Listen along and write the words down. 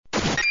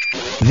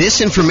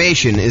This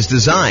information is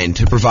designed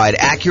to provide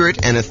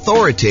accurate and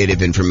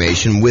authoritative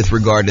information with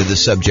regard to the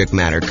subject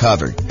matter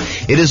covered.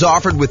 It is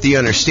offered with the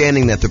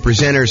understanding that the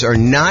presenters are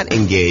not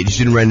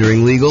engaged in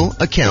rendering legal,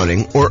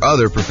 accounting, or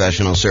other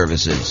professional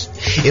services.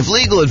 If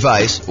legal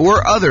advice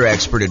or other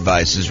expert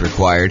advice is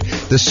required,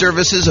 the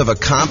services of a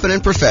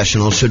competent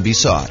professional should be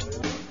sought.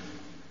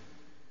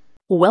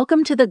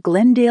 Welcome to the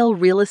Glendale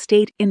Real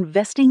Estate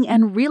Investing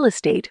and Real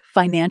Estate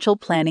Financial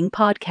Planning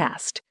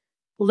Podcast.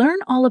 Learn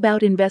all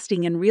about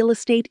investing in real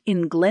estate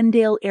in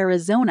Glendale,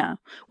 Arizona,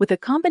 with a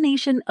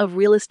combination of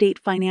real estate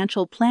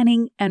financial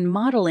planning and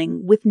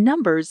modeling with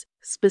numbers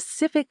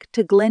specific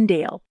to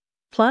Glendale,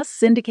 plus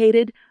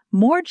syndicated,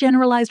 more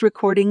generalized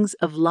recordings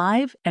of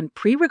live and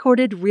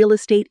pre-recorded real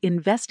estate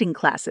investing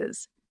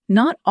classes,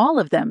 not all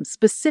of them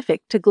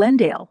specific to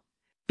Glendale.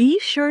 Be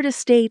sure to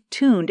stay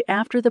tuned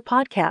after the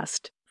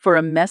podcast for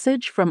a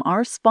message from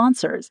our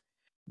sponsors.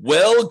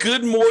 Well,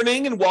 good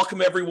morning and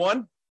welcome,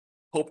 everyone.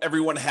 Hope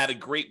everyone had a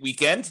great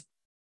weekend.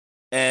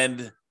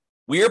 And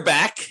we are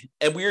back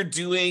and we are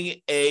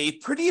doing a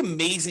pretty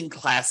amazing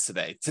class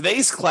today.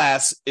 Today's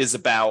class is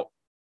about,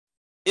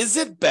 is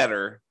it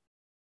better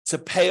to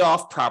pay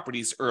off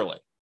properties early?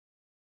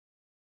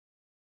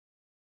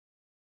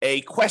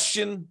 A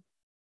question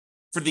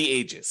for the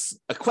ages,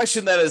 a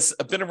question that has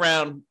been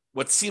around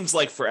what seems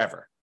like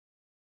forever.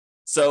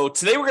 So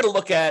today we're going to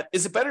look at,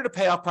 is it better to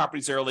pay off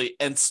properties early?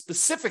 And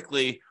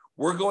specifically,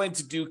 we're going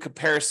to do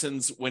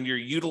comparisons when you're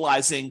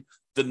utilizing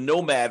the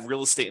Nomad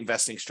real estate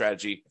investing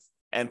strategy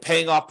and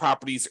paying off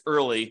properties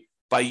early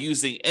by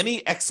using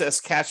any excess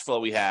cash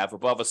flow we have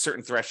above a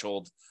certain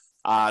threshold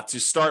to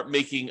start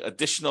making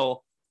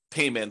additional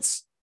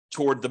payments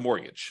toward the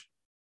mortgage.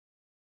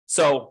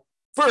 So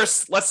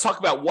first, let's talk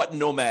about what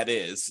Nomad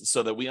is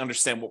so that we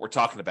understand what we're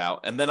talking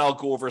about. And then I'll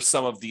go over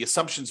some of the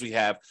assumptions we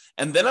have.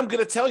 And then I'm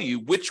going to tell you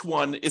which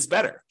one is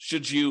better.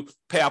 Should you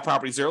pay out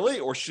properties early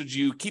or should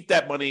you keep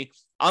that money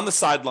on the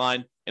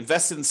sideline,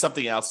 invest it in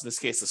something else, in this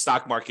case, the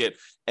stock market,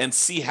 and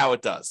see how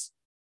it does?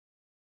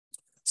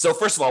 So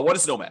first of all, what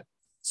is Nomad?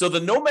 So the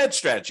Nomad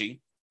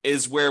strategy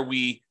is where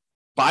we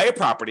buy a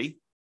property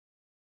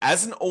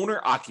as an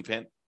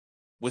owner-occupant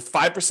with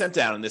 5%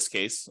 down in this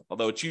case,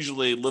 although it's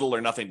usually little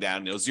or nothing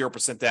down,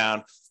 0%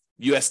 down,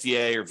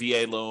 USDA or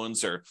VA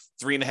loans, or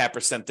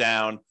 3.5%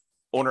 down,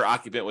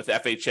 owner-occupant with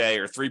FHA,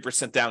 or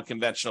 3% down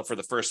conventional for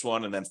the first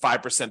one, and then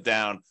 5%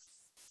 down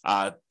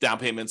down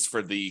payments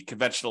for the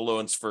conventional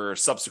loans for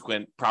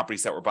subsequent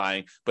properties that we're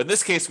buying. But in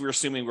this case, we're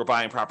assuming we're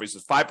buying properties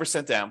with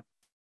 5% down,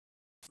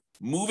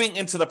 moving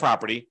into the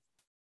property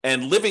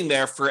and living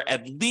there for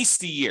at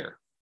least a year.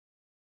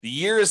 The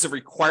year is a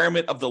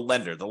requirement of the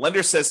lender. The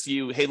lender says to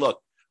you, hey, look,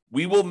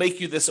 we will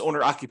make you this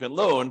owner-occupant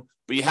loan,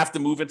 but you have to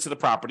move into the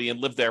property and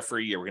live there for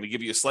a year. We're going to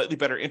give you a slightly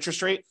better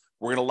interest rate.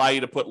 We're going to allow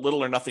you to put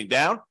little or nothing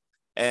down.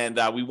 And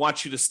we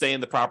want you to stay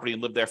in the property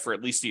and live there for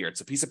at least a year. It's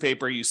a piece of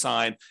paper you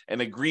sign,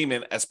 an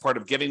agreement as part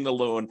of getting the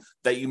loan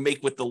that you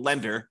make with the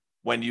lender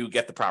when you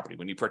get the property,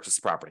 when you purchase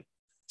the property.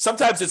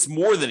 Sometimes it's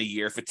more than a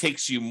year if it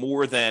takes you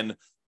more than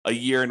a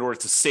year in order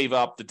to save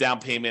up the down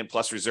payment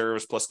plus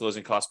reserves plus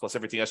closing costs plus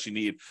everything else you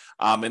need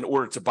in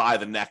order to buy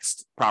the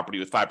next property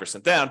with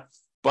 5% down.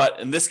 But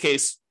in this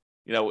case,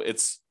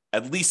 it's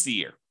at least a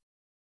year.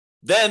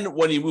 Then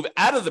when you move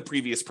out of the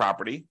previous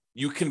property,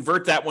 you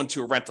convert that one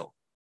to a rental.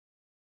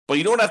 But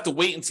you don't have to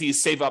wait until you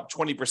save up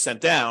 20%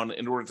 down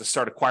in order to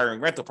start acquiring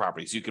rental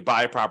properties. You could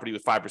buy a property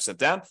with 5%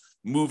 down,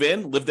 move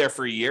in, live there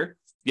for a year.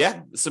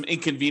 Yeah, some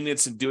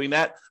inconvenience in doing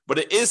that, but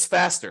it is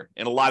faster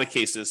in a lot of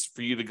cases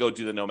for you to go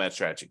do the Nomad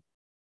strategy.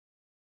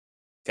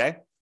 Okay?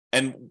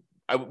 And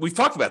we've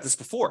talked about this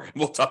before.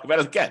 We'll talk about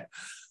it again.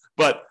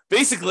 But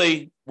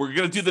basically, we're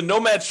going to do the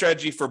Nomad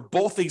strategy for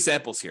both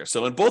examples here.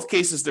 So in both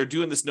cases, they're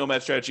doing this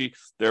Nomad strategy.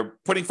 They're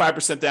putting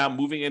 5% down,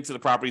 moving into the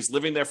properties,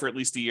 living there for at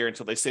least a year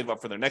until they save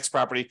up for their next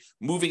property,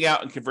 moving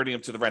out and converting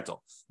them to the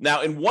rental.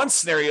 Now, in one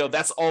scenario,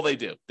 that's all they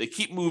do. They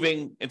keep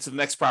moving into the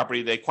next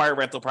property. They acquire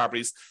rental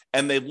properties,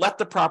 and they let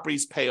the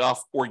properties pay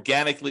off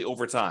organically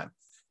over time.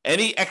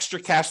 Any extra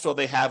cash flow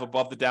they have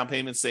above the down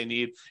payments they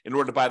need in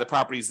order to buy the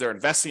properties, they're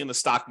investing in the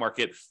stock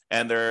market,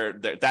 and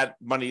that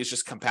money is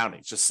just compounding,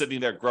 it's just sitting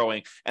there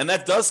growing. And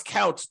that does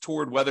count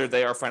toward whether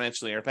they are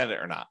financially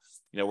independent or not.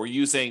 We're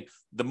using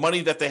the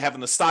money that they have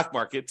in the stock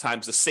market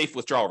times the safe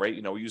withdrawal rate.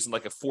 We're using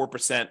like a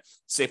 4%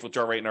 safe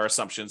withdrawal rate in our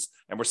assumptions.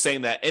 And we're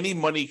saying that any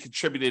money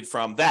contributed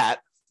from that,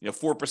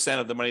 4%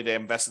 of the money they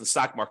invest in the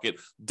stock market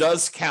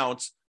does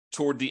count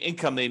toward the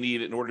income they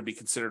need in order to be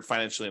considered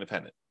financially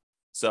independent.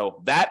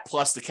 So that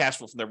plus the cash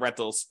flow from their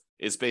rentals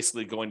is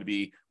basically going to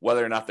be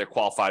whether or not they're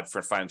qualified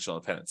for financial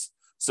independence.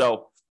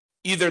 So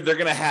either they're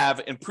going to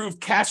have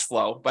improved cash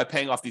flow by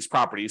paying off these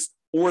properties,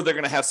 or they're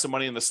going to have some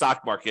money in the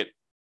stock market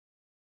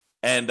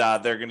and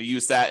they're going to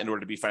use that in order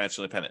to be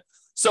financially independent.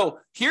 So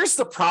here's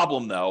the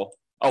problem, though,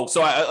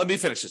 let me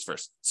finish this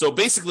first. So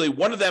basically,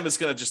 one of them is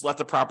going to just let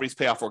the properties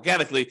pay off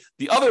organically.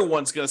 The other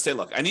one's going to say,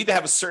 look, I need to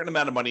have a certain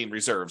amount of money in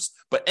reserves,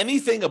 but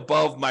anything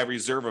above my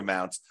reserve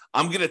amount,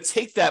 I'm going to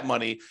take that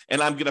money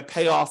and I'm going to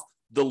pay off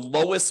the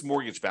lowest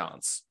mortgage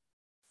balance.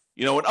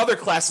 In other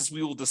classes,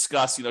 we will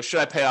discuss, should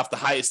I pay off the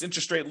highest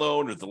interest rate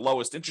loan or the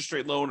lowest interest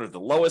rate loan or the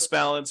lowest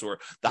balance or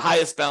the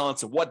highest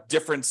balance, and what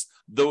difference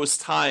those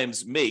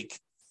times make.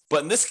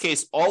 But in this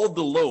case, all of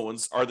the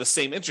loans are the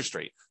same interest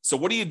rate. So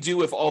what do you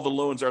do if all the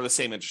loans are the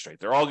same interest rate?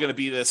 They're all going to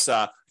be this,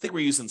 I think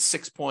we're using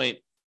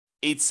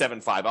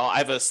 6.875. I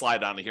have a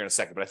slide on it here in a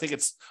second, but I think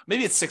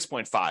maybe it's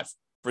 6.5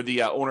 for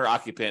the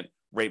owner-occupant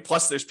rate,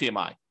 plus there's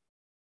PMI.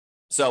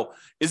 So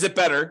is it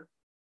better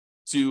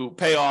to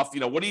pay off,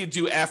 what do you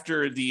do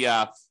after the,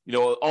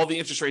 all the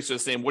interest rates are the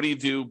same? What do you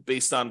do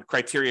based on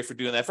criteria for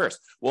doing that first?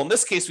 Well, in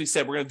this case, we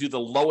said we're going to do the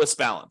lowest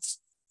balance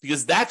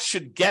because that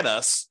should get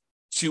us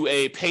to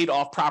a paid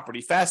off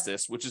property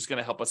fastest, which is going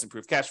to help us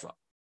improve cash flow.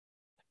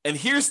 And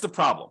here's the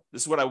problem.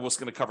 This is what I was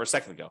going to cover a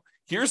second ago.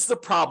 Here's the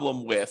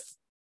problem with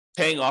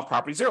paying off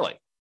properties early.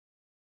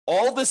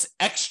 All this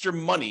extra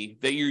money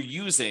that you're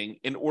using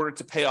in order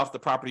to pay off the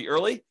property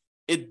early,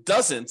 it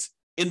doesn't,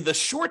 in the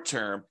short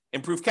term,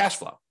 improve cash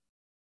flow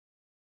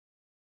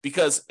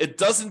because it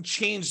doesn't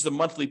change the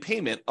monthly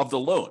payment of the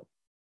loan.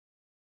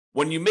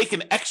 When you make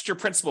an extra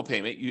principal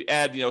payment, you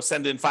add,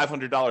 send in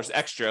 $500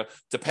 extra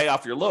to pay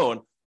off your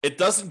loan, it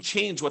doesn't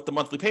change what the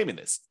monthly payment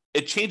is.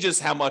 It changes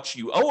how much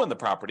you owe on the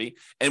property.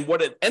 And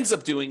what it ends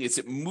up doing is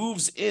it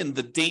moves in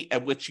the date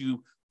at which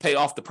you pay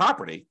off the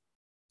property.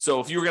 So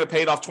if you were going to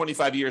pay it off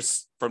 25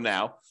 years from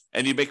now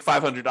and you make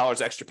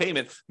 $500 extra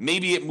payment,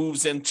 maybe it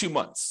moves in 2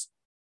 months.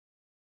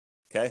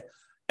 Okay.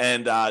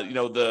 And,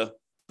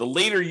 the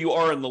later you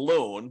are in the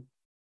loan,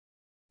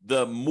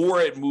 the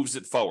more it moves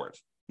it forward.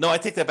 No, I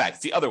take that back.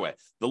 It's the other way.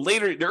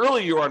 The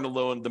earlier you are in the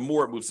loan, the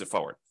more it moves it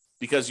forward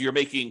because you're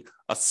making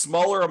a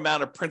smaller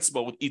amount of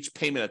principal with each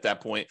payment at that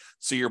point.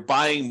 So you're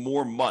buying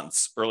more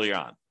months early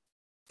on.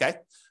 Okay.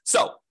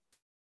 So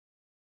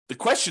the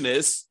question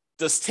is,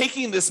 does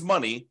taking this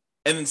money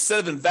and instead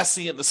of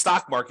investing it in the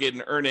stock market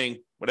and earning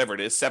whatever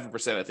it is,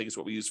 7%, I think is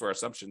what we use for our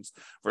assumptions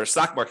for a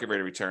stock market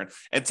rate of return,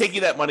 and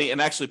taking that money and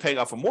actually paying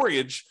off a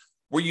mortgage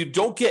where you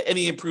don't get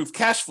any improved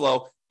cash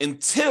flow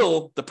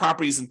until the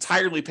property is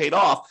entirely paid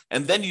off.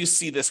 And then you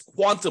see this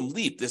quantum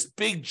leap, this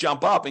big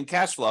jump up in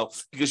cash flow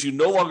because you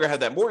no longer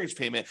have that mortgage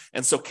payment.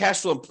 And so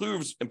cash flow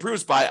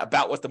improves by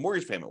about what the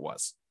mortgage payment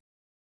was.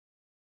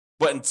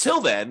 But until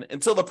then,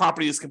 until the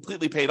property is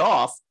completely paid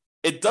off,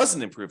 it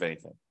doesn't improve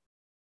anything.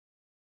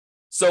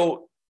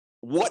 So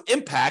what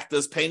impact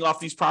does paying off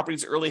these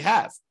properties early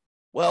have?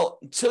 Well,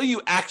 until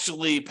you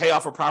actually pay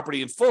off a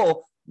property in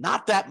full,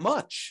 not that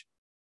much,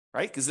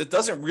 right? Because it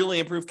doesn't really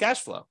improve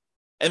cash flow.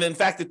 And in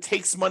fact, it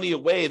takes money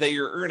away that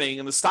you're earning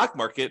in the stock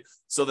market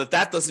so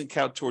that doesn't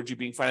count towards you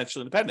being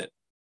financially independent.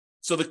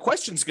 So the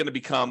question is going to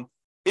become,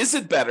 is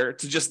it better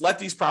to just let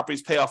these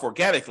properties pay off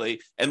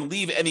organically and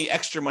leave any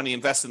extra money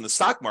invested in the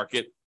stock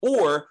market,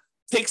 or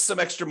take some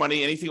extra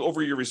money, anything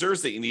over your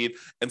reserves that you need,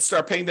 and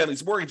start paying down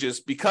these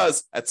mortgages?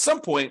 Because at some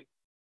point,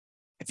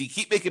 if you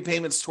keep making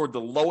payments toward the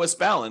lowest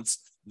balance,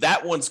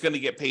 that one's going to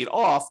get paid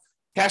off.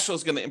 Cash flow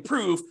is going to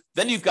improve.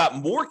 Then you've got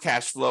more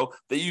cash flow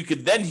that you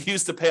could then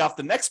use to pay off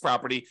the next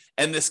property,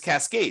 and this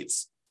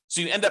cascades. So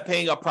you end up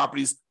paying off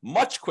properties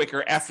much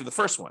quicker after the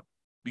first one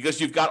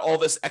because you've got all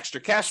this extra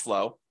cash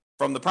flow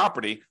from the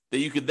property that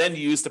you could then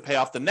use to pay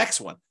off the next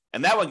one.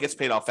 And that one gets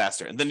paid off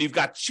faster. And then you've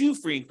got 2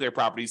 free and clear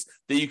properties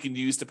that you can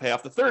use to pay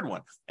off the third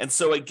one. And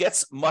so it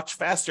gets much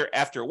faster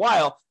after a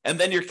while. And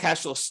then your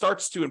cash flow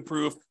starts to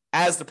improve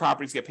as the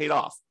properties get paid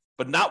off,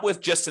 but not with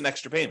just an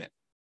extra payment.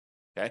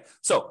 Okay.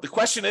 So the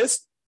question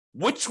is,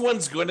 which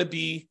one's going to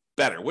be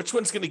better? Which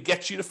one's going to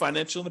get you to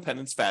financial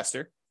independence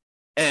faster?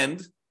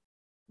 And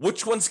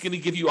which one's going to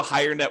give you a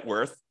higher net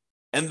worth?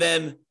 And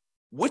then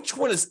which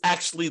one is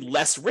actually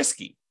less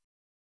risky?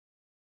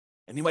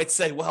 And you might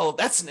say, well,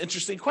 that's an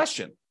interesting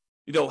question.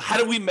 How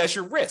do we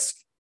measure risk?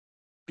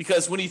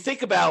 Because when you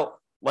think about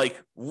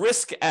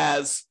risk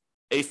as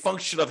a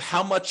function of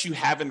how much you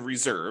have in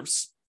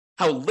reserves,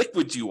 how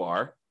liquid you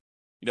are,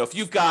 if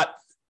you've got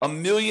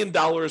 $1 million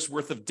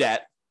worth of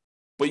debt,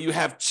 but you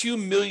have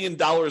 $2 million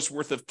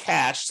worth of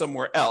cash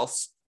somewhere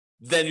else,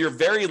 then you're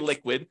very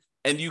liquid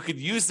and you could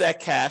use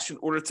that cash in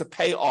order to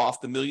pay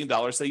off the $1 million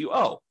that you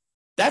owe.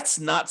 That's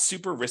not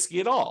super risky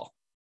at all.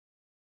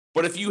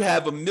 But if you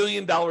have $1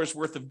 million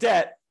worth of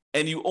debt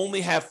and you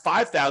only have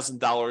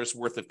 $5,000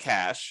 worth of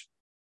cash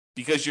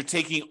because you're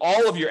taking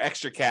all of your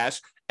extra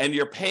cash and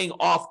you're paying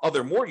off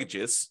other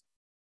mortgages,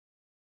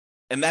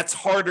 and that's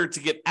harder to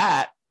get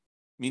at.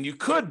 You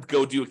could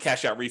go do a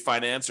cash out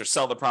refinance or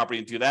sell the property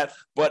and do that,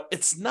 but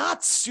it's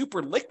not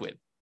super liquid.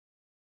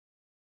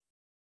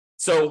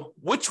 So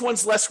which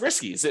one's less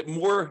risky? Is it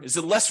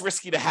less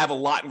risky to have a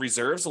lot in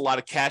reserves, a lot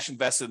of cash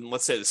invested in,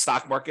 let's say, the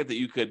stock market that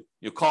you could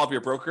call up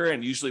your broker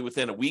and usually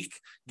within a week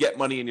get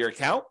money in your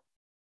account?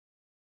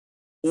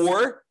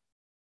 Or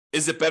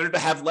is it better to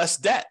have less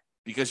debt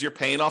because you're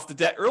paying off the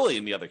debt early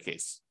in the other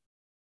case?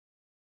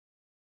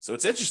 So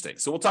it's interesting.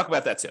 So we'll talk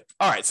about that too.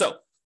 All right. So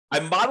I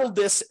modeled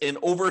this in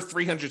over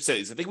 300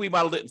 cities. I think we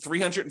modeled it in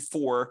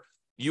 304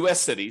 U.S.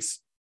 cities.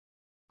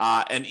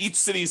 And each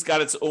city's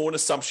got its own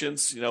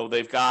assumptions.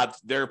 They've got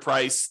their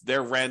price,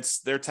 their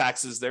rents, their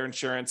taxes, their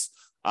insurance,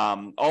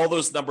 All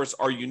those numbers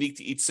are unique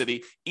to each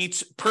city.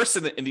 Each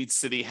person in each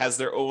city has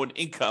their own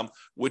income,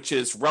 which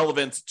is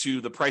relevant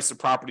to the price of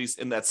properties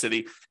in that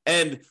city.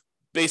 And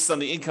based on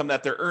the income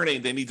that they're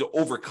earning, they need to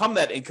overcome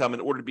that income in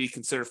order to be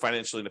considered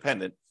financially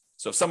independent.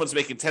 So if someone's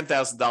making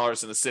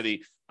 $10,000 in a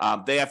city,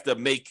 they have to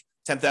make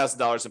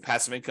 $10,000 in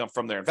passive income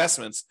from their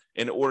investments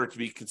in order to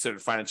be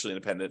considered financially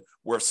independent.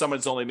 Where if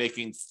someone's only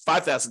making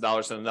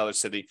 $5,000 in another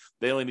city,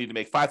 they only need to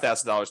make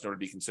 $5,000 in order to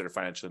be considered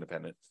financially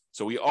independent.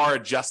 So we are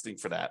adjusting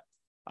for that.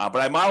 But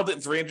I modeled it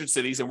in 300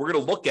 cities, and we're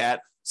going to look at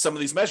some of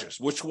these measures.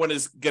 Which one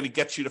is going to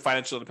get you to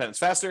financial independence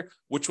faster?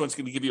 Which one's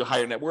going to give you a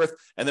higher net worth?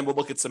 And then we'll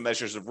look at some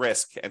measures of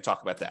risk and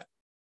talk about that.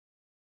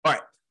 All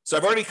right. So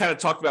I've already kind of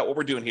talked about what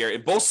we're doing here.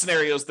 In both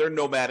scenarios, they're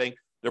nomading.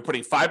 They're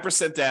putting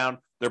 5% down.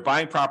 They're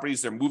buying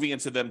properties. They're moving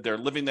into them. They're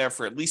living there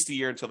for at least a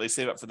year until they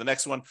save up for the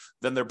next one.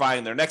 Then they're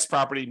buying their next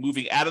property,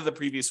 moving out of the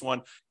previous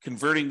one,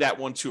 converting that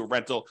one to a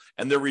rental,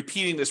 and they're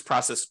repeating this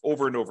process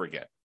over and over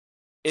again.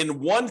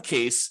 In one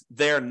case,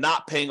 they're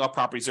not paying off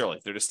properties early.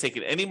 They're just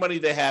taking any money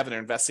they have and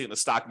they're investing in the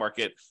stock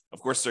market. Of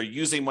course, they're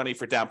using money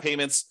for down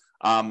payments.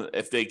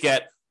 If they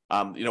get,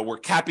 we're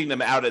capping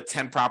them out at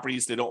 10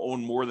 properties. They don't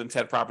own more than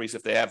 10 properties.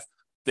 If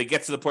they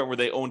get to the point where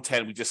they own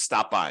 10, we just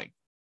stop buying.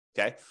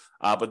 Okay.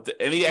 But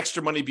any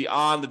extra money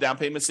beyond the down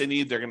payments they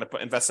need, they're going to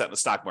invest that in the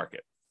stock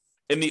market.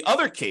 In the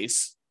other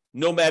case,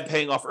 Nomad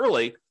paying off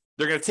early,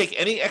 they're going to take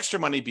any extra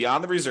money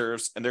beyond the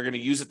reserves and they're going to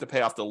use it to pay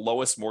off the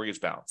lowest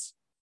mortgage balance.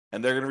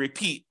 And they're going to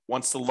repeat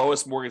once the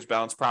lowest mortgage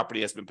balance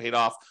property has been paid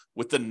off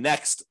with the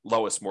next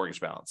lowest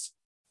mortgage balance.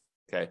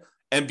 Okay.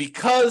 And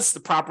because the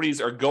properties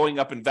are going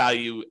up in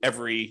value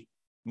every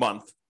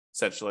month,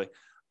 essentially,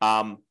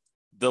 the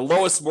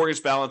lowest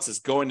mortgage balance is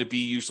going to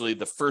be usually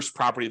the first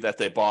property that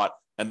they bought,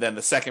 and then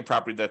the second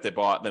property that they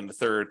bought, and then the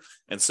third.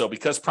 And so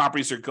because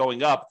properties are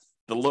going up,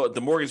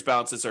 the mortgage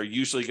balances are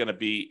usually going to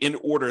be in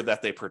order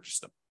that they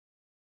purchased them.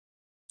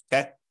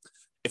 Okay.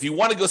 If you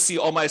want to go see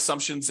all my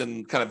assumptions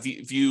and kind of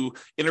view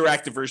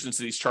interactive versions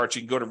of these charts,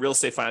 you can go to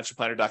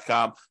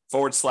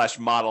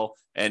realestatefinancialplanner.com/model,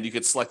 and you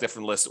can select that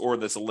from the list, or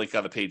there's a link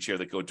on the page here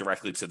that go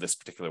directly to this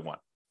particular one.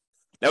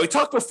 Now, we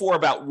talked before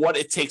about what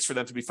it takes for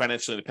them to be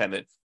financially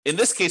independent. In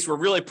this case, we're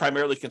really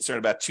primarily concerned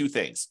about two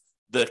things: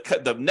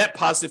 the net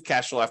positive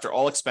cash flow after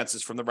all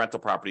expenses from the rental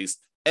properties,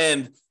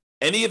 and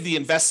any of the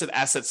invested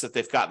assets that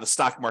they've got in the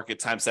stock market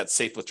times that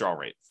safe withdrawal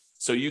rate.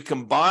 So you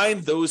combine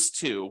those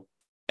two,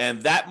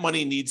 and that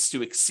money needs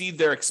to exceed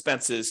their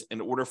expenses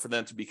in order for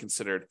them to be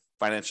considered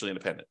financially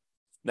independent.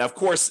 Now, of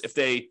course, if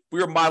we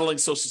were modeling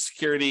Social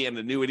Security and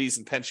annuities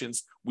and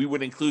pensions, we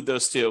would include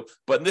those too.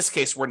 But in this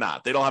case, we're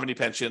not. They don't have any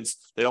pensions.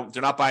 They're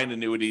not buying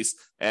annuities,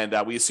 and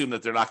we assume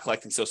that they're not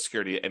collecting Social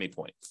Security at any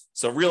point.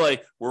 So really,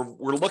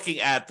 we're looking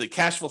at the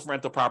cash flow from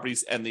rental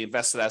properties and the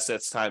invested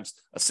assets times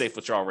a safe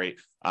withdrawal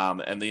rate.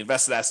 And the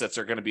invested assets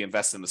are going to be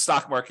invested in the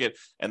stock market,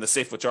 and the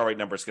safe withdrawal rate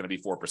number is going to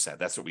be 4%.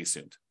 That's what we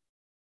assumed.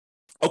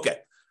 Okay.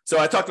 So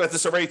I talked about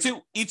this already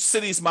too. Each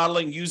city's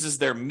modeling uses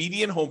their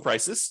median home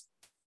prices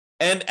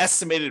and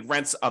estimated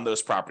rents on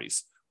those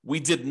properties. We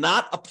did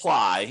not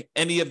apply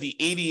any of the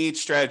 88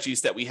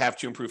 strategies that we have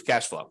to improve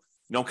cash flow.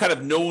 I'm kind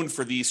of known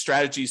for these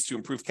strategies to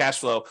improve cash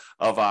flow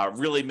of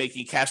really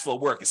making cash flow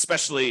work,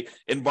 especially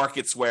in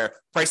markets where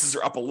prices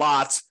are up a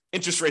lot,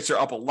 interest rates are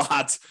up a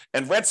lot,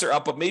 and rents are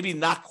up, but maybe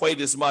not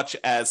quite as much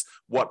as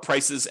what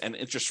prices and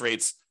interest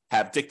rates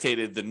have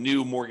dictated the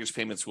new mortgage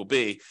payments will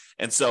be.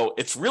 And so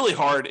it's really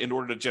hard in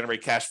order to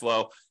generate cash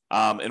flow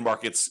in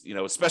markets,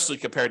 especially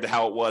compared to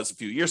how it was a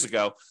few years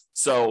ago.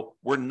 So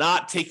we're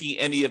not taking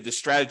any of the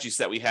strategies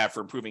that we have for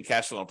improving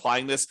cash flow and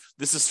applying this.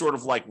 This is sort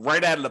of like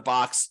right out of the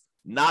box,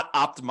 not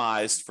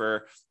optimized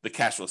for the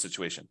cash flow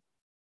situation.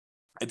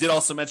 I did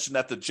also mention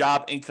that the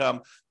job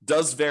income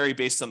does vary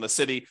based on the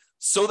city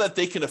so that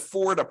they can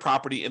afford a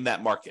property in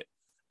that market.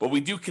 But we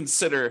do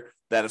consider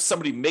that if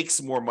somebody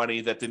makes more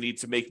money, that they need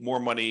to make more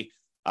money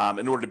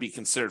in order to be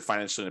considered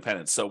financially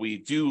independent. So we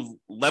do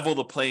level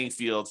the playing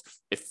field.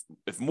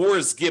 If more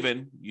is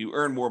given, you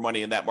earn more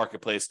money in that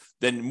marketplace,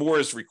 then more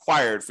is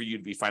required for you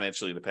to be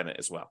financially independent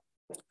as well.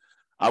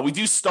 We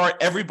do start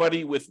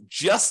everybody with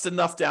just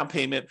enough down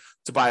payment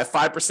to buy a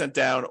 5%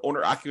 down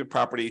owner-occupant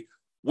property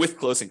with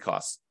closing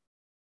costs.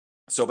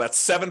 So about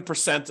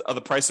 7% of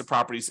the price of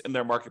properties in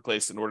their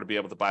marketplace in order to be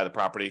able to buy the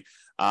property.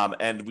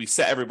 And we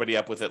set everybody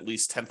up with at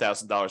least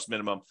 $10,000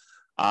 minimum.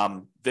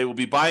 They will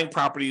be buying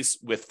properties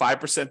with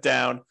 5%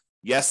 down.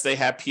 Yes, they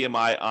have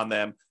PMI on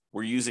them.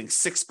 We're using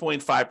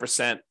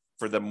 6.5%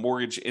 for the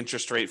mortgage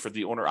interest rate for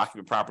the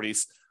owner-occupant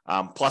properties,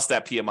 plus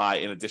that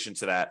PMI in addition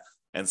to that.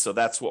 And so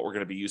that's what we're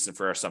going to be using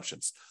for our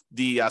assumptions.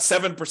 The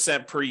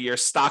 7% per year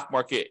stock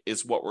market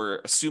is what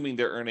we're assuming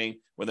they're earning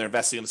when they're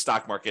investing in the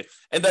stock market.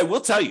 And I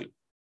will tell you,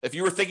 if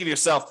you were thinking to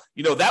yourself,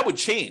 that would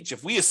change.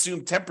 If we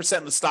assumed 10%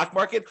 in the stock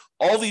market,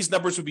 all these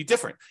numbers would be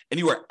different. And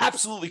you are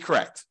absolutely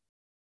correct.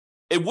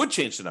 It would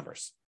change the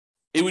numbers.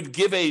 It would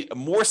give a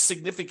more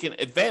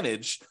significant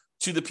advantage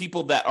to the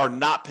people that are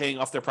not paying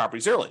off their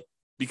properties early,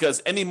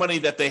 because any money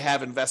that they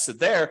have invested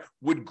there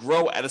would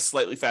grow at a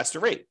slightly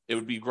faster rate. It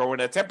would be growing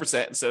at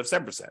 10% instead of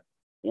 7%.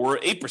 or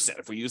 8%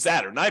 if we use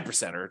that, or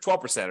 9%, or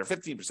 12%, or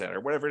 15%, or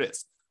whatever it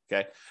is.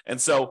 Okay. And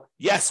so,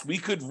 yes, we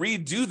could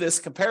redo this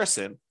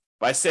comparison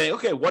by saying,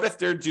 okay, what if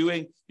they're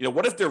doing,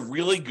 what if they're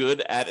really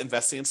good at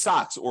investing in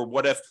stocks? Or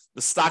what if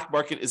the stock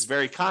market is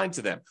very kind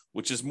to them,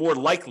 which is more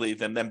likely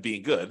than them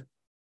being good,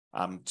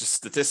 just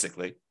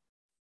statistically.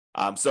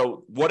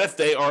 So what if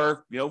they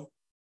are,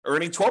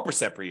 earning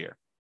 12% per year?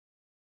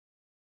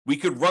 We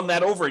could run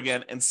that over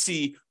again and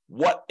see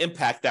what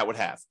impact that would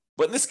have.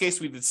 But in this case,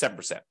 we did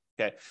 7%.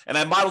 Okay. And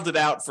I modeled it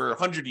out for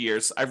 100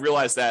 years. I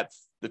realized that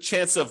the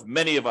chance of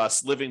many of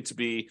us living to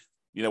be,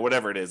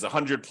 whatever it is,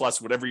 100 plus,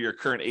 whatever your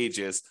current age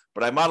is,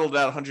 but I modeled it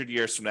out 100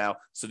 years from now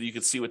so that you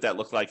could see what that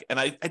looked like. And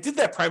I did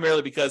that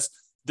primarily because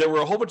there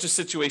were a whole bunch of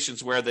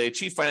situations where they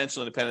achieved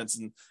financial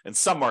independence in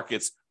some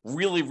markets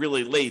really,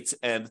 really late.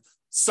 And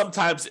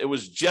sometimes it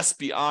was just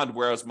beyond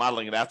where I was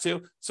modeling it out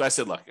to. So I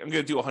said, look, I'm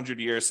going to do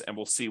 100 years and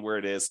we'll see where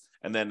it is.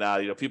 And then,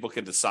 people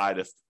can decide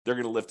if they're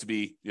going to live to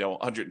be,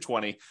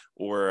 120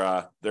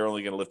 or they're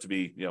only going to live to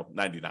be,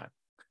 99.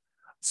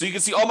 So you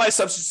can see all my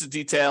assumptions in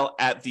detail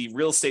at the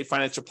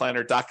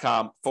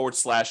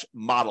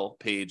realestatefinancialplanner.com/model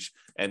page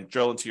and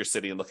drill into your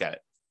city and look at it.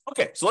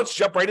 Okay, so let's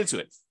jump right into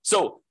it.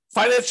 So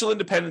financial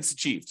independence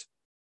achieved.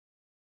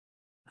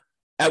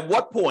 At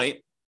what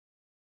point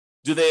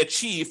do they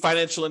achieve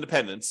financial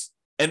independence?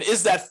 And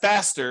is that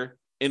faster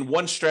in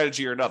one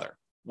strategy or another?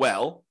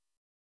 Well,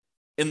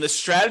 in the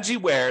strategy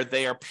where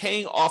they are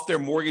paying off their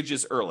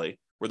mortgages early,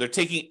 where they're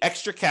taking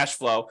extra cash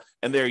flow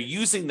and they're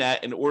using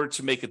that in order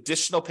to make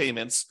additional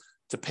payments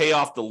to pay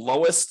off the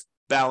lowest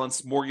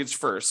balance mortgage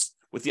first,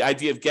 with the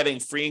idea of getting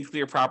free and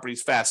clear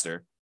properties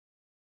faster.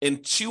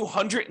 In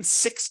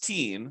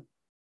 216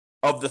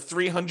 of the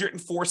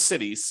 304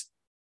 cities,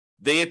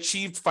 they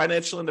achieved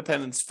financial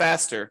independence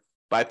faster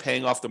by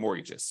paying off the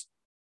mortgages.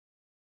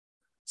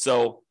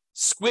 So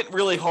squint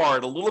really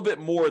hard, a little bit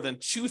more than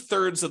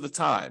 2/3 of the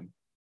time,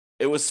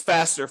 it was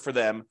faster for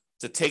them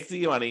to take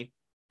the money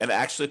and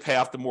actually pay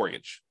off the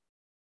mortgage,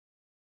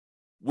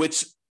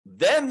 which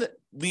then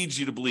leads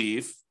you to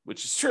believe,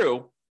 which is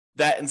true,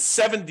 that in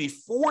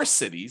 74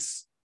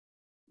 cities,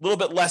 a little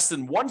bit less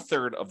than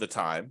 1/3 of the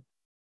time,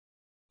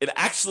 it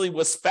actually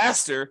was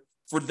faster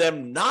for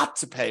them not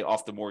to pay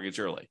off the mortgage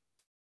early.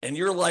 And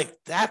you're like,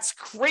 that's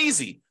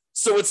crazy.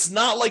 So it's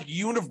not like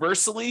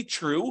universally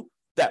true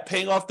that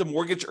paying off the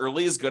mortgage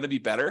early is going to be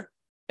better.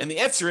 And the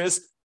answer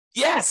is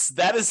yes,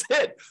 that is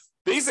it.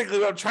 Basically,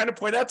 what I'm trying to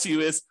point out to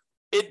you is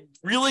it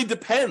really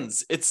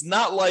depends. It's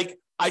not like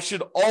I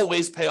should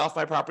always pay off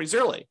my properties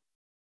early.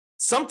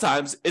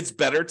 Sometimes it's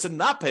better to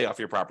not pay off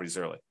your properties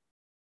early.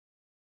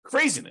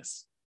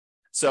 Craziness.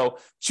 So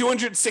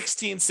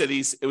 216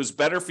 cities, it was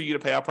better for you to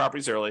pay off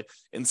properties early.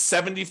 In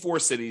 74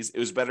 cities, it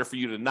was better for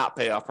you to not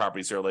pay off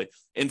properties early.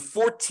 In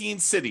 14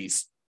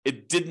 cities,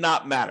 it did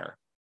not matter.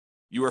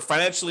 You were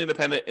financially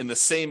independent in the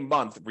same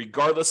month,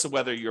 regardless of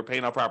whether you were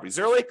paying off properties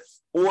early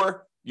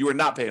or you were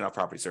not paying off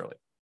properties early.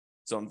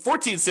 So in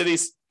 14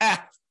 cities,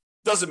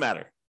 doesn't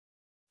matter.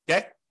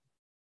 Okay?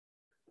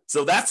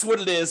 So that's what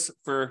it is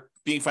for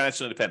being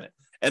financially independent.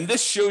 And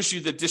this shows you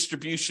the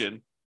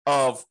distribution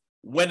of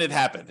when it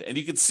happened. And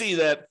you can see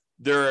that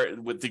there,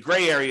 with the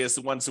gray areas,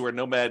 the ones who were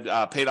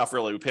Nomad paid off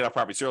early, we paid off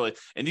properties early.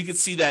 And you can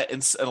see that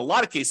in a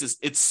lot of cases,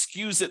 it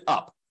skews it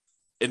up.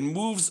 It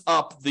moves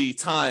up the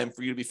time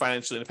for you to be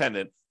financially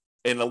independent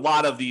in a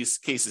lot of these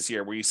cases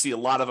here, where you see a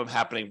lot of them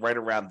happening right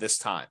around this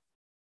time.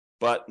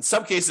 But in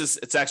some cases,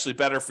 it's actually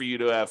better for you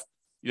to have,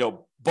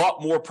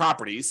 bought more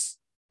properties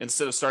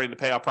instead of starting to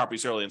pay off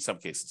properties early in some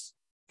cases.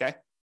 Okay.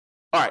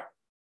 All right.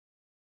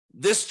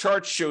 This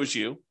chart shows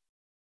you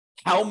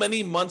how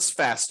many months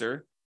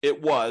faster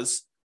it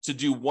was to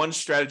do one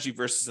strategy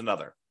versus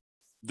another.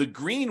 The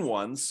green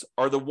ones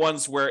are the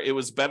ones where it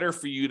was better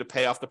for you to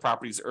pay off the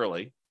properties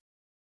early.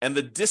 And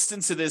the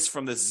distance it is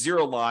from the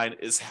zero line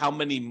is how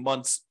many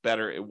months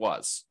better it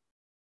was.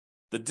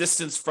 The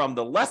distance from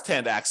the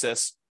left-hand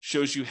axis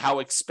shows you how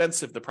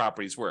expensive the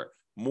properties were.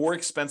 More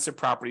expensive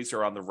properties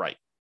are on the right.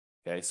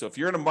 Okay, so if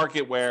you're in a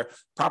market where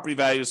property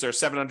values are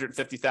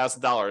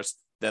 $750,000,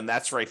 then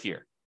that's right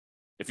here.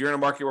 If you're in a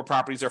market where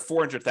properties are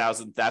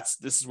 $400,000,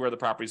 this is where the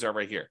properties are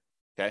right here.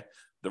 Okay,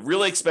 the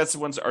really expensive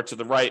ones are to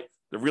the right.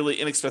 The really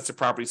inexpensive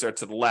properties are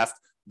to the left.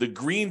 The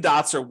green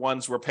dots are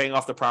ones where paying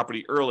off the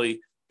property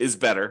early is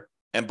better,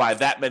 and by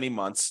that many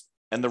months.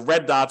 And the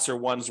red dots are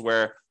ones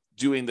where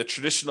doing the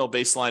traditional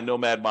baseline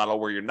Nomad model,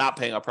 where you're not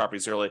paying off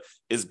properties early,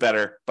 is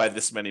better by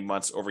this many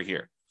months over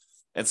here.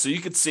 And so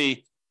you can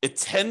see it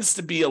tends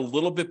to be a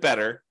little bit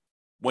better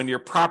when your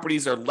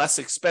properties are less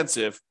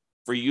expensive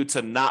for you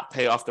to not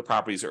pay off the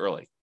properties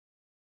early.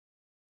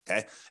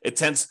 Okay, it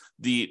tends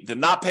the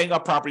not paying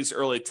off properties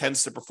early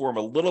tends to perform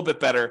a little bit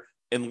better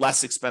in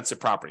less expensive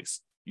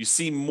properties. You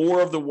see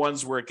more of the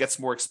ones where it gets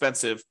more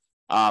expensive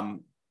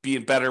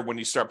being better when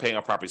you start paying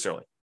off properties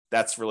early.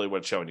 That's really what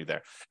it's showing you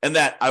there. And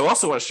that I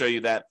also want to show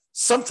you that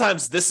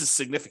sometimes this is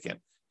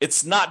significant.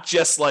 It's not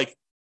just like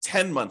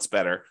 10 months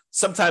better.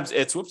 Sometimes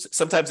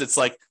it's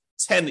like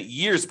 10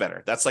 years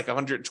better. That's like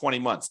 120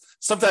 months.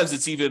 Sometimes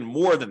it's even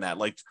more than that,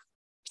 like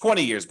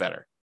 20 years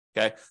better.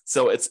 Okay,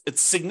 so it's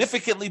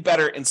significantly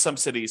better in some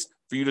cities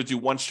for you to do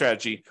one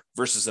strategy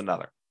versus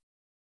another.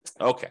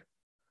 Okay.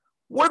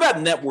 What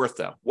about net worth,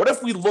 though? What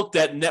if we looked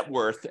at net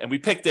worth and we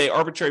picked an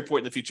arbitrary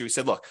point in the future? We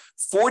said, look,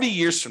 40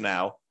 years from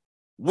now,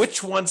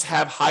 which ones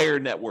have higher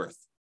net worth?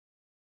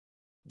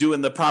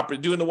 Doing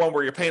the one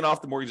where you're paying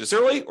off the mortgages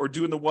early, or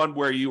doing the one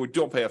where you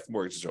don't pay off the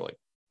mortgages early?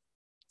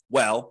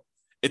 Well,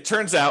 it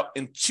turns out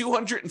in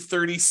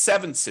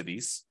 237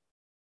 cities,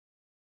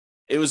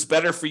 it was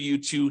better for you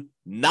to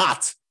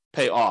not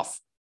pay off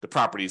the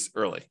properties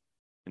early.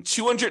 In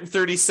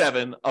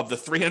 237 of the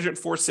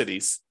 304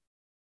 cities,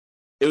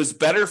 it was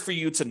better for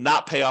you to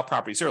not pay off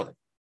properties early.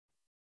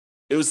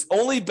 It was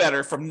only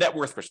better from net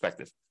worth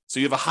perspective. So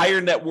you have a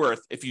higher net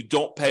worth if you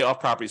don't pay off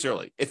properties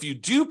early. If you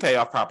do pay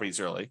off properties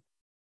early,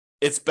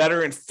 it's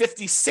better in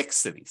 56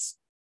 cities.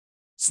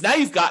 So now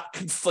you've got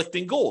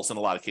conflicting goals in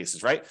a lot of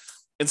cases, right?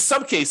 In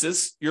some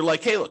cases, you're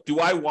like, hey, look, do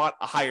I want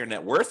a higher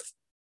net worth,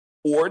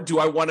 or do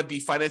I want to be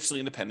financially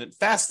independent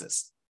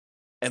fastest?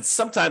 And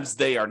sometimes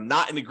they are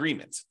not in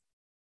agreement.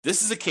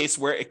 This is a case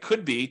where it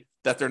could be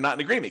that they're not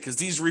in agreement because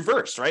these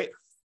reverse, right?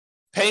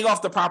 Paying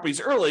off the properties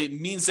early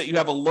means that you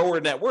have a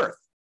lower net worth,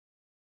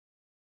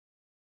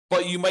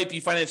 but you might be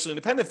financially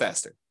independent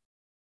faster.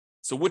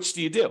 So which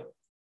do you do?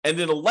 And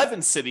in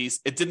 11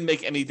 cities, it didn't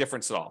make any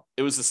difference at all.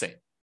 It was the same.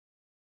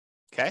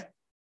 Okay?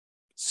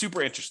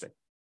 Super interesting.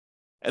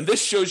 And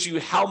this shows you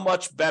how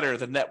much better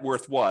the net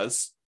worth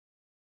was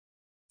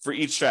for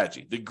each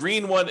strategy. The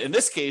green one in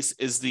this case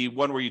is the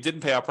one where you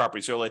didn't pay off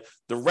properties early.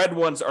 The red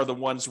ones are the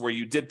ones where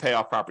you did pay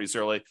off properties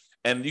early.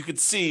 And you can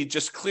see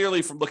just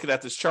clearly from looking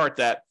at this chart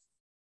that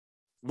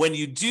when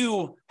you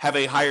do have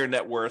a higher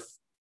net worth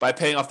by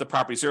paying off the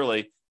properties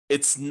early,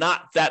 it's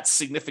not that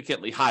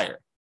significantly higher.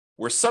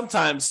 Where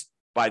sometimes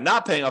by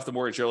not paying off the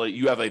mortgage early,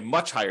 you have a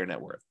much higher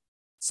net worth.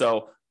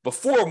 So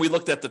before, when we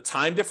looked at the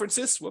time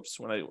differences,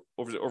 when I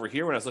over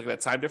here, when I was looking at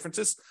time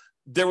differences,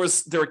 there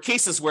were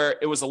cases where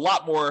it was a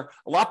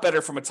lot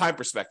better from a time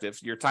perspective.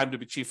 Your time to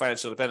achieve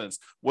financial independence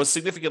was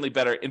significantly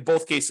better in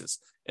both cases.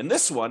 In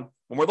this one,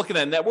 when we're looking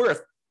at net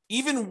worth,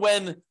 even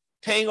when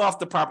paying off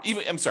the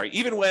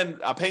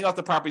paying off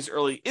the properties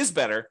early is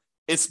better,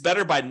 it's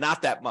better by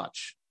not that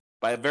much,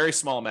 by a very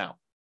small amount.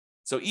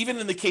 So even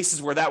in the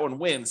cases where that one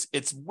wins,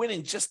 it's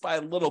winning just by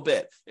a little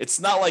bit. It's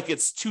not like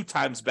it's 2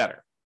 times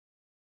better.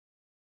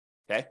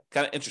 Okay,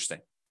 kind of interesting.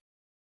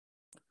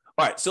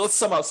 All right, so let's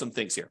sum up some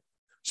things here.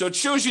 So it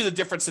shows you the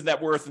difference in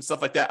net worth and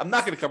stuff like that. I'm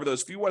not going to cover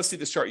those. If you want to see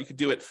this chart, you can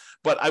do it.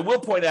 But I will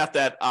point out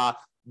that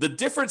the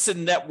difference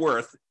in net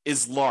worth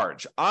is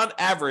large. On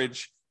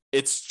average,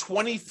 it's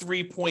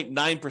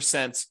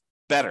 23.9%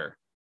 better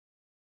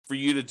for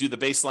you to do the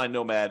baseline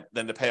Nomad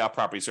than to pay off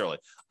properties early.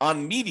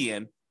 On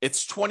median,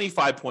 it's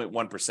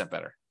 25.1%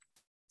 better.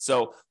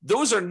 So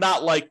those are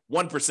not like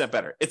 1%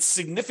 better. It's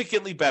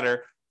significantly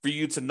better for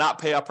you to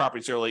not pay off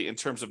properties early in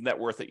terms of net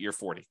worth at year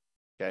 40.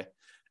 Okay.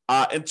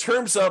 In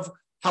terms of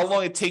how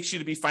long it takes you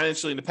to be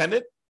financially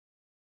independent,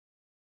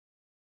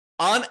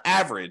 on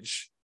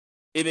average,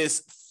 it is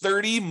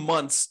 30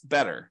 months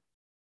better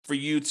for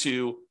you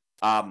to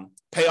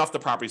pay off the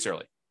properties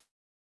early.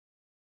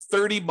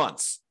 30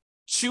 months,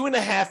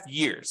 2.5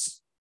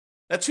 years.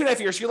 Now, 2.5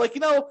 years, you're like,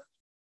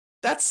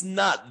 that's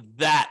not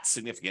that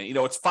significant.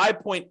 It's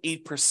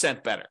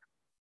 5.8% better.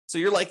 So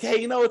you're like,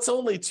 hey, it's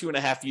only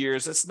 2.5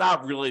 years. It's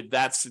not really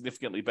that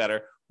significantly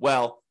better.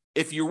 Well,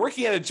 if you're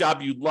working at a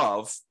job you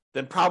love,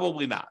 then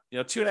probably not.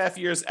 2.5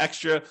 years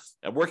extra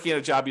and working at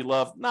a job you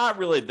love, not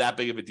really that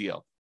big of a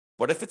deal.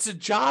 But if it's a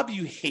job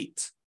you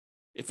hate,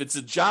 if it's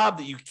a job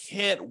that you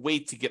can't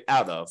wait to get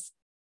out of,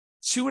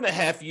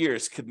 2.5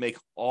 years could make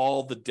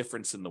all the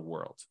difference in the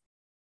world.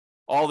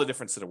 All the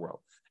difference in the world.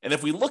 And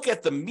if we look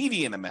at the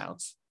median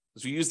amount,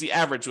 as we use the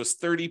average was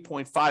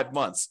 30.5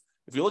 months.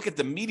 If you look at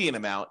the median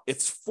amount,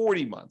 it's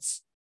 40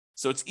 months.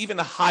 So it's even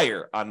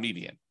higher on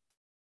median.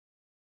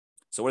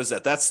 So what is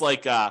that? That's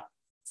like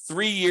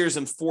 3 years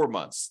and 4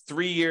 months,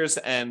 3 years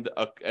and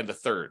a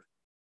third.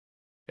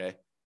 Okay.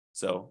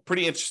 So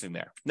pretty interesting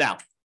there. Now,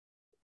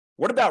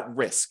 what about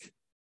risk?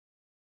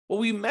 Well,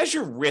 we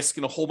measure risk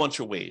in a whole bunch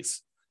of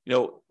ways.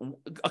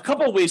 A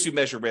couple of ways we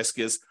measure risk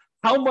is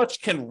how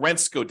much can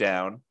rents go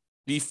down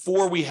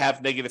before we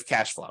have negative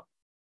cash flow?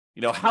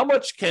 How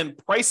much can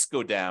price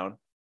go down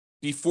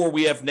before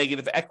we have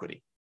negative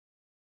equity?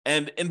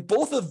 And in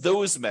both of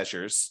those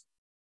measures,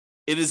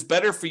 it is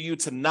better for you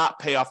to not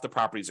pay off the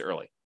properties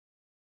early.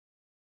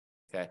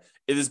 Okay.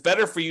 It is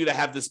better for you to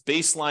have this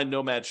baseline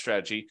Nomad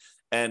strategy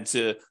and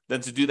to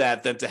do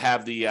that than to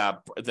have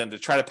than to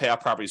try to pay off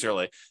properties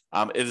early.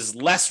 It is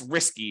less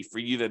risky for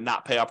you to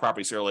not pay off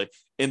properties early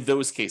in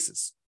those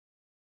cases.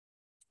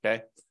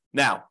 Okay.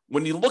 Now,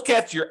 when you look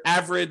at your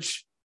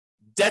average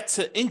debt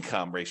to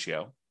income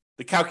ratio,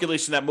 the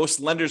calculation that most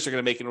lenders are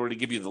going to make in order to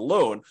give you the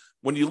loan,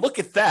 when you look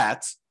at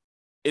that,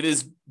 it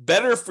is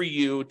better for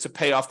you to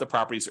pay off the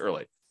properties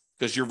early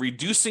because you're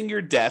reducing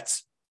your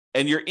debt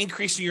and you're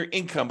increasing your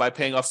income by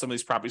paying off some of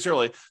these properties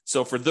early.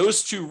 So for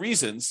those two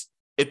reasons,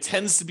 it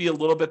tends to be a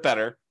little bit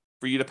better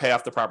for you to pay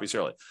off the properties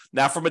early.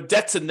 Now, from a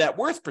debt to net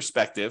worth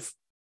perspective,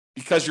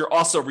 because you're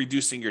also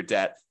reducing your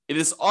debt, it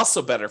is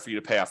also better for you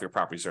to pay off your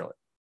properties early.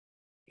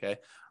 Okay.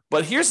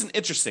 But here's an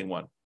interesting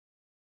one.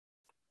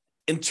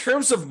 In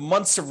terms of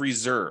months of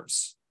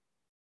reserves,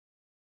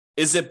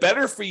 is it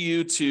better for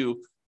you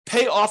to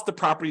pay off the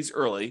properties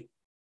early,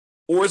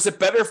 or is it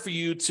better for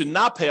you to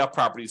not pay off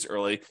properties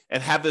early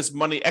and have this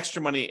money,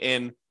 extra money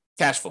in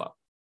cash flow?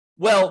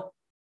 Well,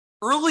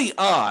 early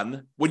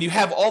on, when you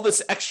have all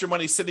this extra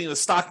money sitting in the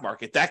stock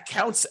market, that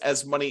counts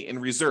as money in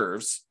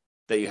reserves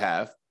that you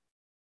have.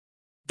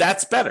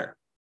 That's better.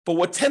 But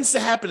what tends to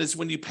happen is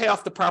when you pay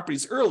off the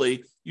properties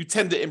early, you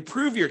tend to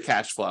improve your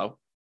cash flow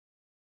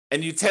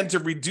and you tend to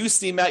reduce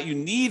the amount you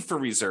need for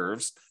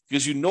reserves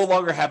because you no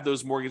longer have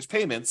those mortgage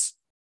payments.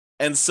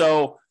 And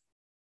so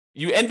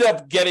you end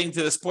up getting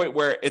to this point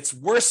where it's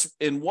worse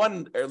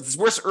it's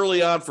worse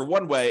early on for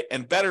one way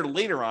and better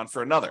later on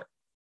for another,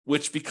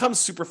 which becomes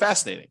super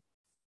fascinating.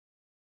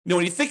 You know,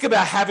 when you think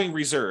about having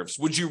reserves,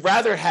 would you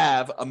rather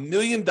have $1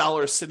 million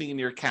sitting in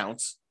your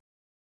accounts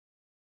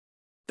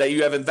that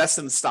you have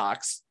invested in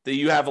stocks, that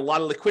you have a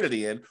lot of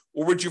liquidity in,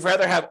 or would you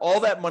rather have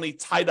all that money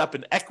tied up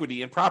in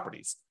equity and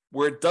properties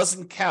where it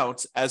doesn't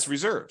count as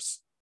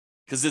reserves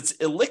because it's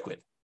illiquid?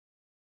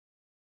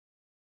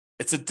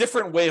 It's a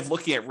different way of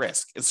looking at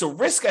risk. And so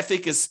risk, I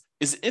think, is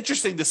an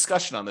interesting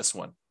discussion on this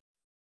one.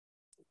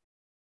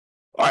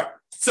 All right,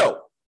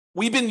 so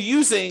we've been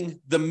using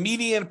the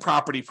median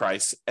property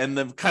price and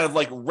the kind of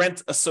like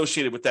rent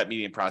associated with that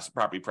median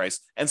property price.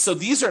 And so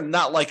these are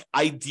not like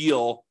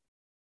ideal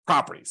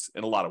properties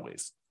in a lot of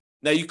ways.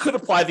 Now, you could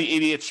apply the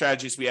 88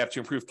 strategies we have to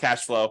improve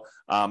cash flow,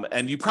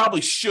 and you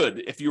probably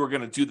should if you were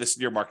going to do this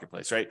in your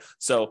marketplace, right?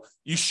 So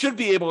you should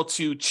be able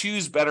to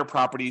choose better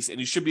properties, and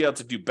you should be able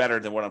to do better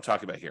than what I'm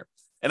talking about here.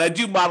 And I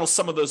do model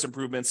some of those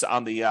improvements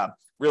on the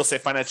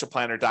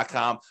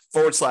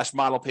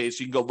realestatefinancialplanner.com/model page.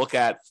 You can go look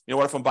at,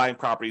 what if I'm buying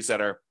properties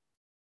that are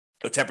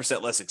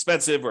 10% less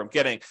expensive, or I'm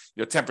getting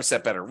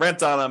 10% better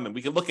rent on them, and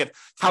we can look at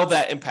how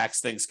that impacts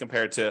things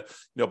compared to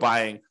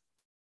buying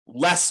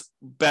less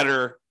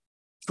better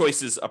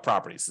choices of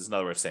properties is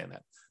another way of saying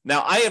that.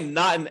 Now, I am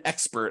not an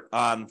expert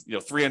on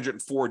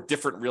 304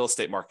 different real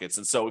estate markets.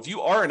 And so if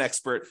you are an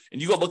expert and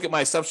you go look at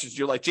my assumptions,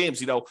 you're like,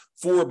 James,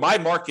 for my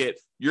market,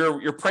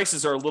 your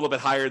prices are a little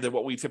bit higher than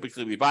what we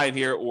typically be buying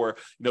here, or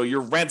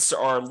your rents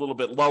are a little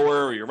bit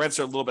lower, or your rents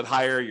are a little bit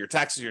higher, your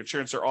taxes, your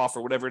insurance are off,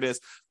 or whatever it is.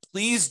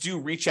 Please do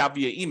reach out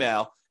via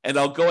email, and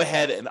I'll go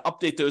ahead and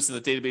update those in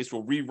the database.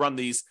 We'll rerun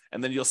these,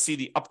 and then you'll see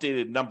the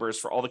updated numbers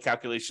for all the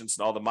calculations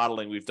and all the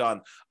modeling we've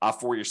done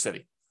for your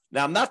city.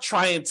 Now, I'm not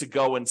trying to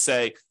go and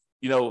say,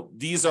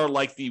 these are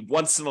like the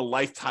once in a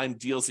lifetime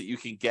deals that you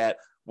can get.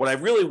 What I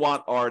really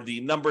want are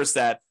the numbers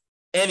that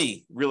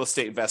any real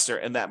estate investor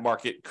in that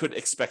market could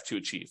expect to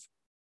achieve.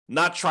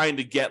 Not trying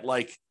to get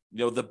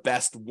the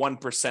best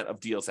 1%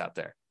 of deals out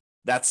there.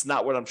 That's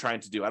not what I'm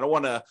trying to do. I don't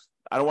want to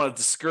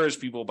discourage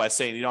people by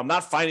saying, I'm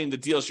not finding the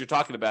deals you're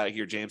talking about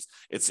here, James.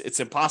 It's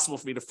impossible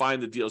for me to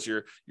find the deals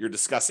you're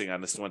discussing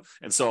on this one.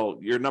 And so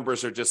your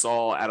numbers are just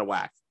all out of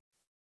whack.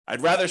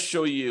 I'd rather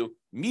show you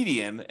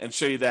median and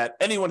show you that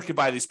anyone could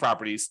buy these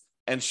properties,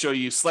 and show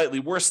you slightly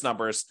worse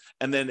numbers.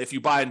 And then if you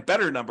buy in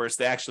better numbers,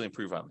 they actually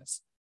improve on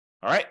this.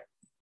 All right.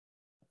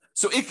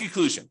 So in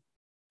conclusion,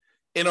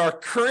 in our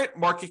current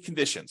market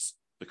conditions,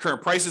 the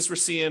current prices we're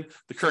seeing,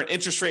 the current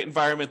interest rate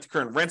environment, the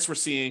current rents we're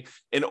seeing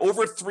in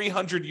over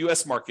 300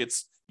 US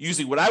markets,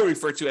 using what I would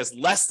refer to as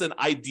less than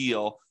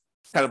ideal,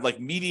 kind of like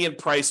median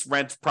price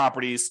rent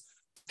properties,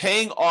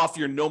 paying off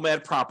your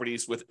Nomad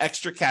properties with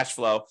extra cash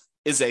flow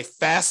is a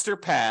faster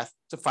path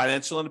to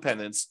financial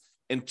independence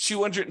in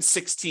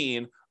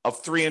 216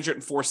 of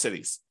 304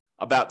 cities.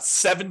 About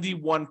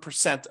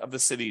 71% of the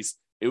cities,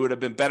 it would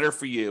have been better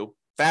for you,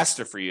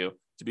 faster for you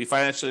to be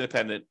financially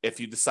independent if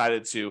you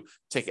decided to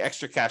take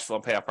extra cash flow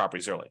and pay off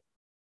properties early.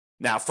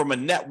 Now, from a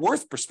net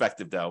worth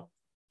perspective, though,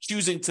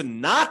 choosing to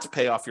not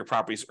pay off your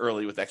properties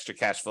early with extra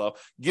cash flow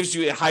gives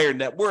you a higher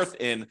net worth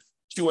in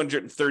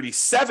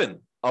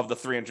 237 of the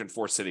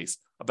 304 cities,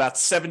 about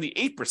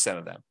 78%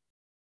 of them.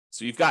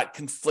 So you've got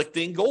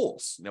conflicting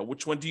goals.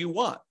 Which one do you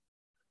want?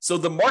 So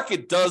the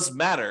market does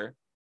matter,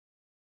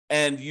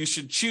 and you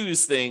should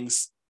choose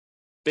things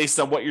based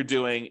on what you're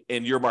doing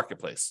in your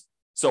marketplace.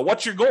 So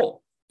what's your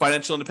goal?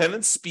 Financial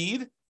independence,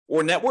 speed,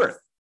 or net worth?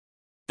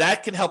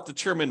 That can help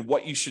determine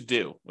what you should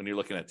do when you're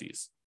looking at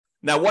these.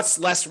 Now, what's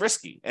less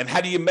risky, and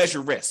how do you measure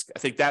risk? I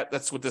think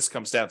that's what this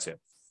comes down to.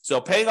 So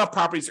paying off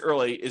properties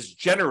early is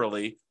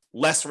generally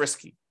less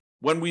risky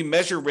when we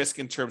measure risk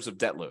in terms of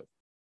debt load.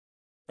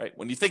 Right?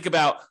 When you think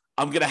about,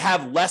 I'm going to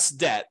have less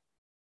debt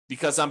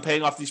because I'm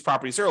paying off these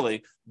properties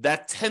early,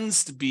 that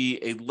tends to be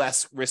a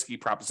less risky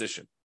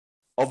proposition.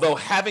 Although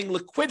having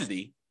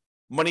liquidity,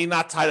 money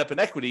not tied up in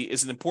equity,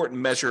 is an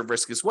important measure of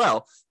risk as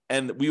well.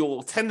 And we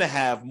will tend to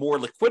have more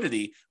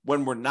liquidity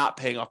when we're not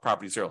paying off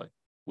properties early,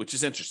 which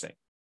is interesting.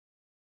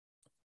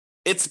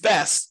 It's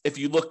best if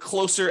you look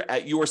closer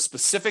at your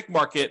specific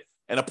market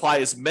and apply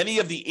as many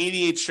of the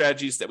 88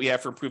 strategies that we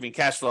have for improving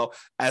cash flow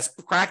as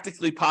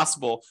practically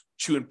possible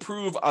to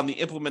improve on the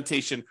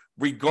implementation,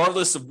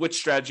 regardless of which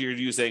strategy you're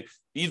using,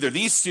 either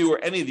these two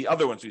or any of the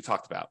other ones we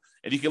talked about.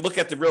 And you can look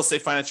at the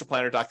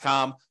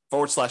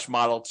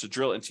realestatefinancialplanner.com/model to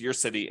drill into your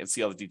city and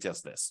see all the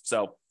details of this.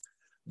 So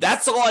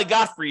that's all I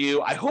got for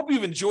you. I hope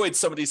you've enjoyed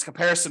some of these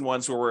comparison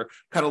ones where we're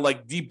kind of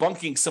like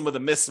debunking some of the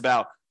myths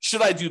about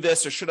should I do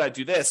this or should I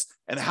do this,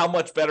 and how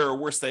much better or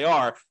worse they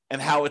are,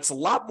 and how it's a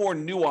lot more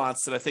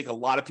nuanced than I think a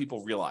lot of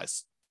people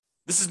realize.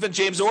 This has been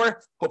James Orr.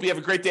 Hope you have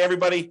a great day,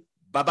 everybody.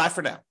 Bye-bye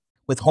for now.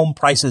 With home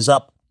prices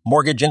up,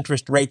 mortgage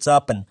interest rates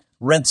up, and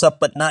rents up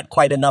but not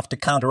quite enough to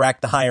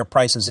counteract the higher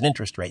prices and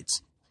interest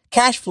rates,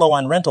 cash flow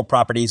on rental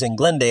properties in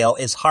Glendale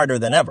is harder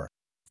than ever.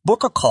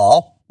 Book a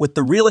call with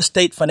the Real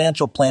Estate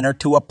Financial Planner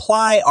to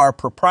apply our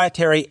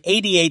proprietary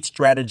 88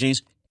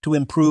 strategies to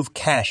improve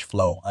cash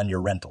flow on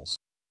your rentals.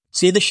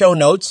 See the show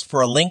notes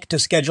for a link to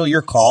schedule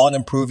your call and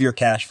improve your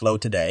cash flow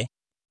today.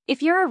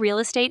 If you're a real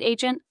estate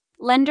agent,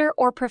 lender,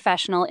 or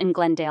professional in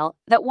Glendale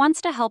that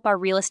wants to help our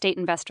real estate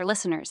investor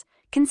listeners,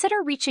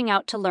 consider reaching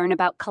out to learn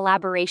about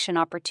collaboration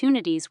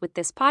opportunities with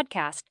this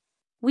podcast.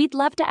 We'd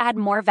love to add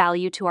more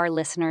value to our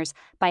listeners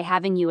by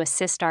having you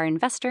assist our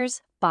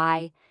investors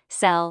buy,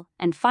 sell,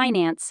 and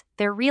finance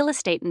their real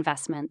estate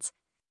investments.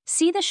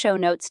 See the show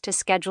notes to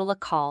schedule a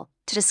call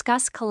to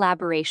discuss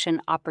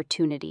collaboration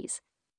opportunities.